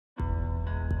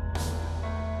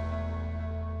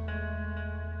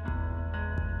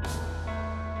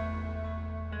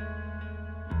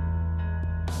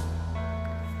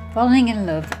Falling in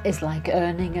love is like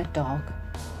earning a dog.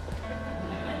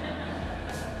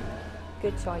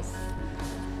 Good choice.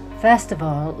 First of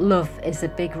all, love is a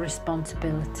big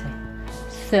responsibility.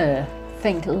 So,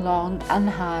 think long and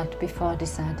hard before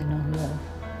deciding on love.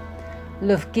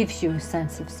 Love gives you a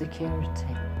sense of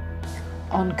security.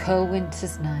 On cold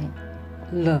winter's night,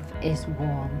 love is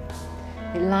warm.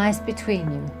 It lies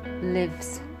between you,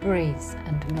 lives, breathes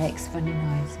and makes funny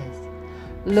noises.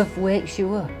 Love wakes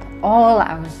you up all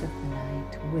hours of the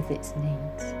night with its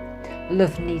needs.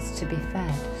 Love needs to be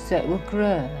fed so it will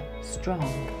grow strong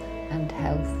and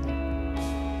healthy.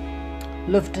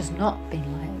 Love does not be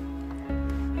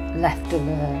left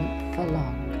alone for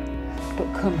long,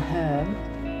 but come home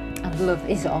and love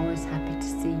is always happy to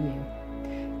see you.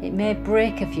 It may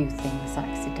break a few things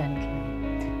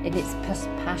accidentally in its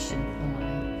passion for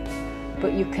life,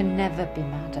 but you can never be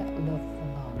mad at love for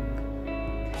long.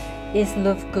 Is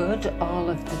love good all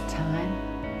of the time?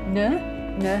 No.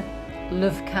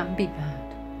 Love can be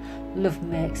bad. Love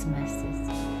makes messes.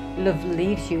 Love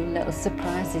leaves you little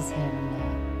surprises here and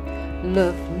there.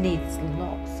 Love needs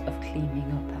lots of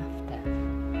cleaning up after.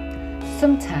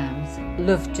 Sometimes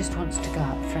love just wants to go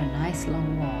out for a nice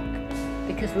long walk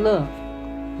because love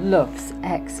loves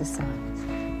exercise.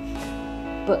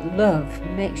 But love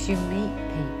makes you meet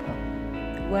people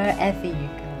wherever you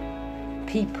go.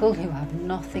 People who have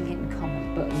nothing in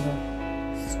common but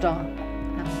love stop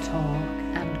and talk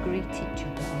and greet each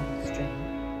other on the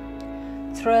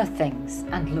street. Throw things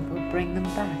and love will bring them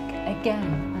back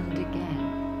again and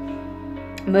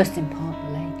again. Most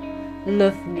importantly,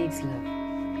 love needs love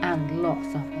and lots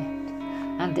of it.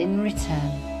 And in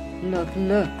return, love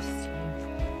loves you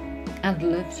and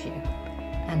loves you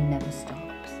and never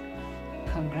stops.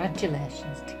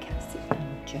 Congratulations to Cassie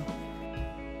and John.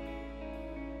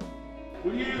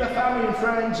 Will you, the family and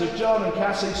friends of John and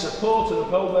Cassie, support and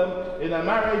uphold them in their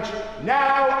marriage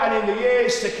now and in the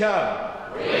years to come?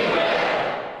 We will.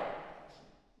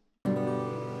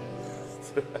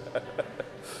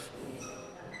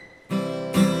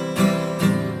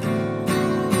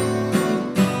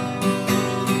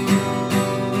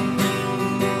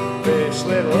 This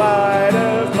little light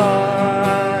of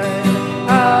mine,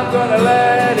 I'm gonna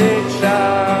let it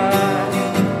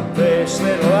shine. This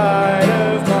little light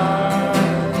of mine,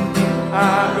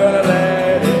 I'm gonna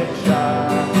let it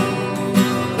shine.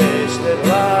 This little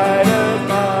light of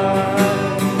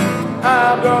mine,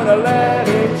 I'm gonna let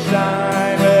it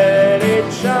shine. Let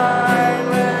it shine,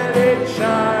 let it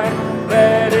shine,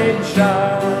 let it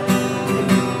shine.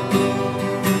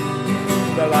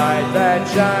 The light that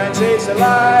shines is the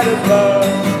light of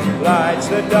love, lights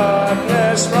the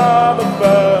darkness from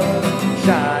above.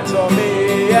 Shines on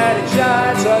me and it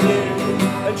shines on you,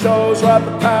 and shows what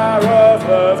the power of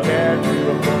love can do.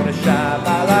 I'm gonna shine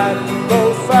my light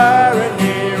both far and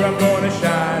near. I'm gonna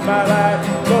shine my light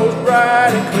both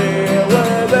bright and clear.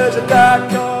 Where there's a dark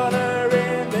corner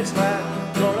in this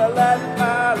land, gonna let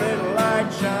my little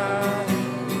light shine.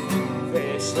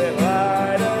 This little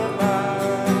light of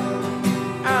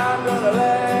mine, I'm gonna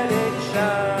let it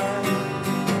shine.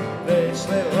 This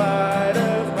little light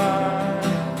of mine,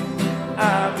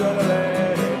 I'm gonna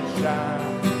let it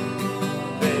shine.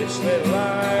 This little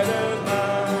light of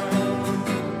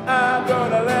mine, I'm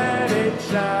gonna let it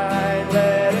shine.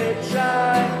 Let it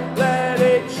shine, let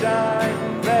it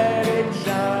shine, let it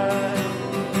shine.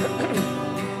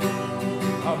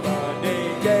 On Monday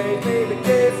gave me the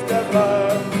gift of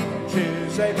love.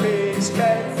 Tuesday peace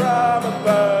came from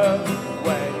above.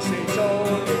 Wednesday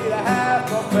told me to have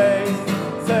more faith.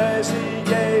 Thursday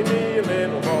gave me a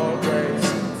little more grace.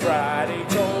 Friday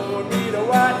told me to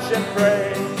watch and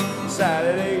pray.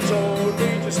 Saturday told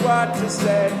me just what to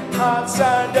say. On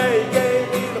Sunday gave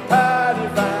me the power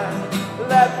divine.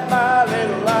 Let my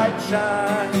little light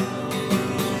shine.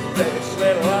 This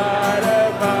little light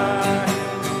of mine,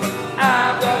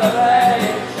 I'm gonna let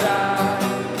it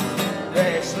shine.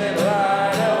 This little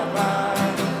light of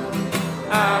mine,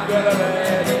 I'm gonna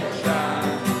let it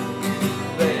shine.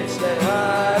 This little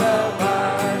light of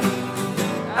mine,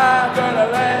 I'm gonna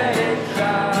let it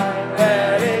shine.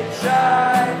 Let it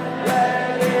shine,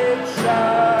 let it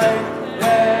shine,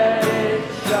 let it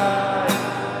shine.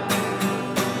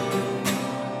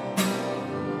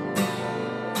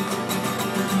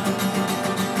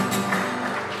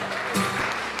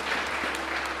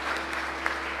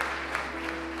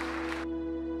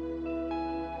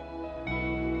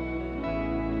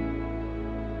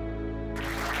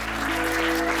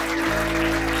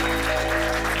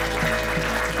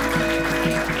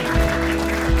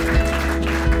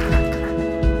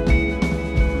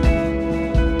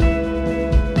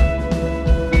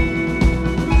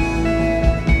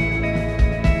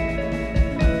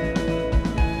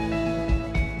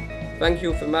 Thank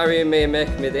you for marrying me and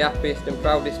making me the happiest and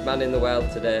proudest man in the world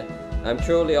today. I'm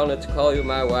truly honoured to call you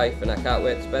my wife, and I can't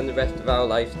wait to spend the rest of our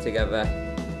lives together.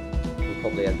 We'll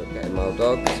probably end up getting more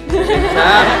dogs in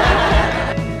time.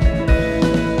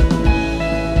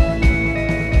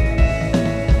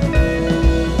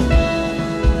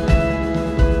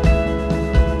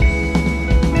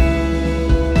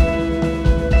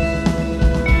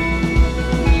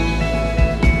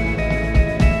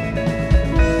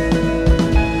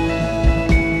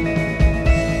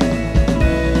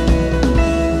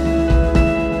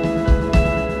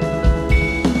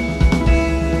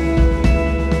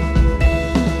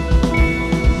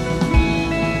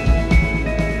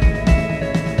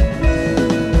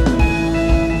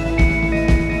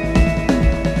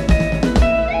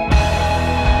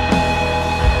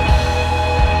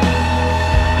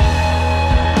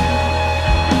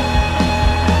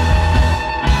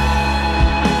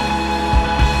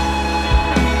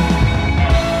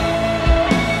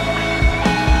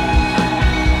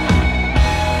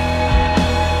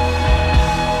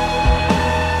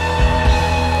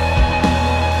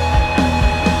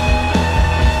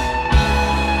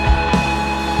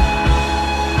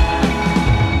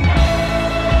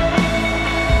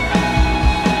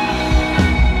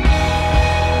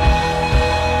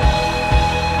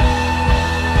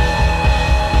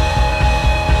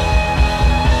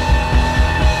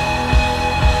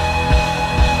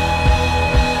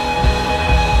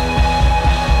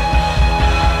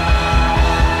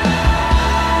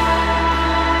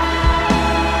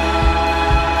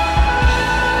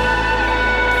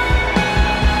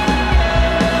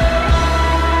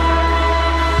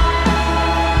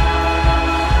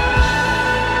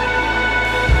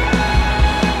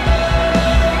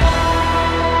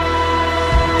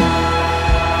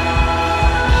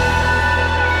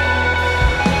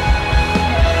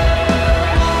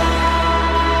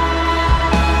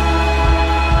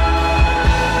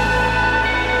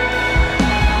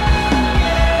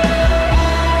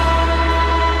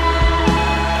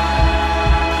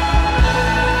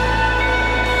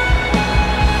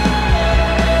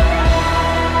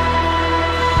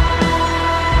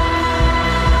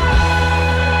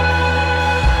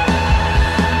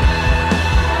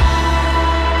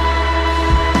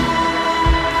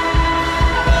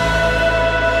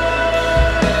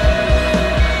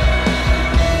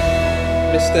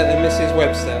 Mr. and Mrs.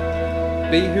 Webster,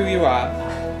 be who you are,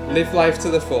 live life to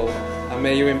the full, and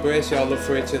may you embrace your love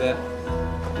for each other.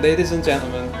 Ladies and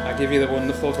gentlemen, I give you the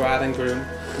wonderful bride and groom,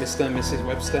 Mr. and Mrs.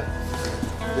 Webster.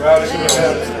 Bride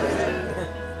and groom.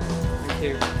 Thank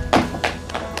you.